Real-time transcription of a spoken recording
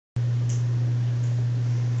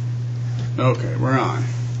Okay, we're on.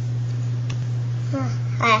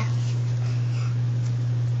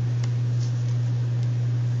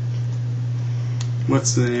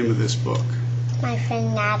 What's the name of this book? My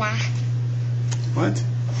friend Dada. What?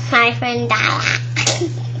 My friend Dada.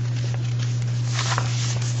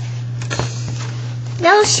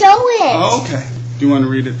 No, show it. Oh, okay. Do you want to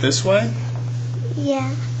read it this way?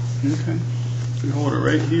 Yeah. Okay. If we hold it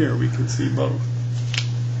right here, we can see both.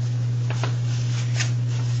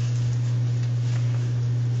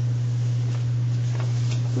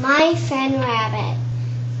 My friend Rabbit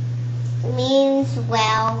means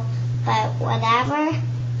well, but whatever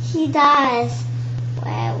he does,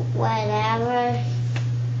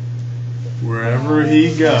 Wherever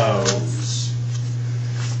he goes,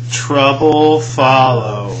 trouble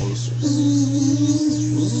follows.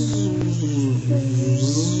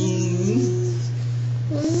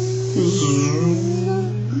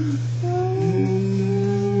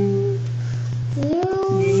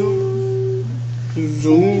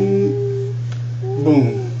 Zoom,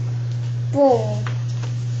 boom. Boom.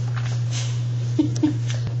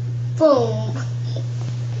 Boom.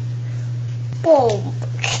 Boom.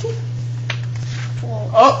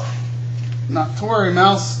 Oh, not to worry,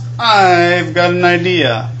 Mouse. I've got an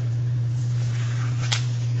idea.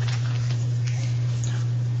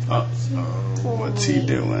 Uh-oh, what's he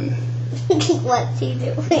doing? What's he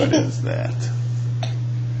doing? What is that?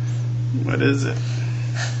 What is it?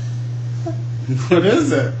 What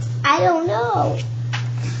is it? I don't know.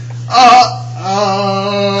 Uh-oh.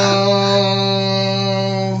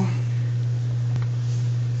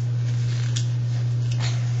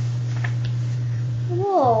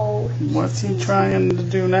 Whoa. What's he trying to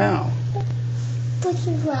do now? What's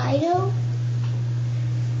a rhino?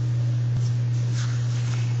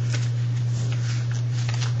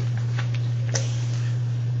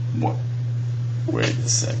 What? Wait a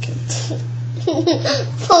second.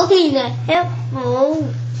 Pulling a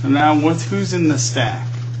hippo. So now, who's in the stack?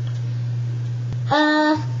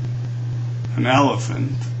 An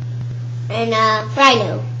elephant. And a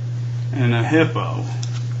rhino. And a hippo.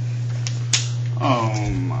 Oh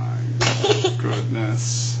my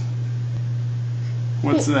goodness.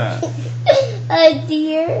 What's that? A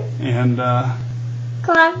deer. And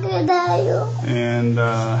Crocodile. and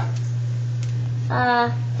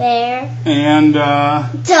Bear. and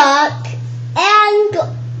Duck.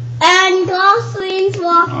 And goslings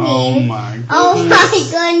walking. oh my goodness. Oh my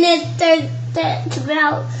goodness, that's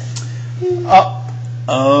about.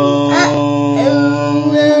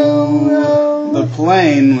 The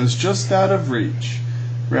plane was just out of reach.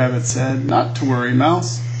 Rabbit said, "Not to worry,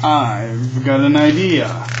 Mouse. I've got an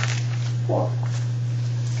idea."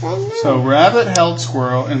 So Rabbit held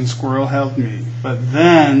Squirrel and Squirrel held me. But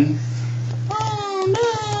then... Oh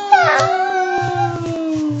no!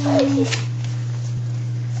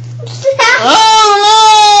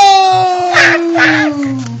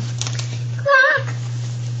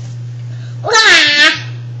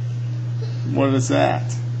 What is that?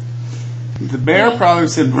 The bear probably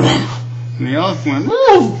said, and the elephant went,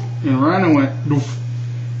 woo, and the rhino went, doof,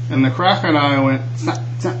 and the crocodile went, snap,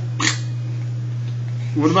 snap.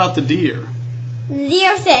 What about the deer? The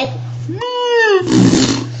deer said,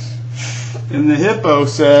 and the hippo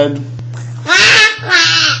said,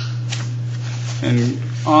 and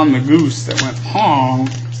on the goose that went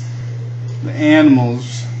honk, the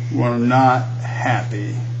animals were not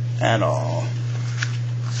happy at all.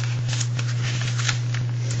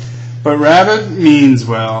 But Rabbit means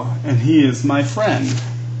well, and he is my friend.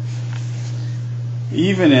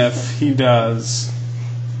 Even if he does.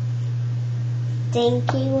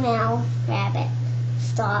 Thank you now, Rabbit.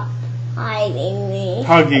 Stop hiding me.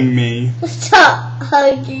 Hugging me. Stop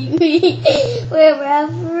hugging me.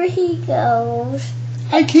 Wherever he goes.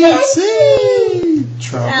 I can't see.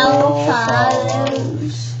 Trouble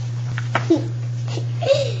follows.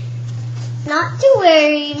 Not to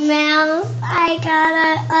worry, Mouse. I got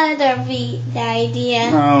another beat idea.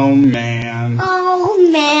 Oh, man. Oh,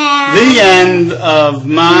 man. The end of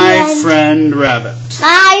My Friend Rabbit.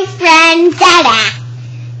 My friend Dada.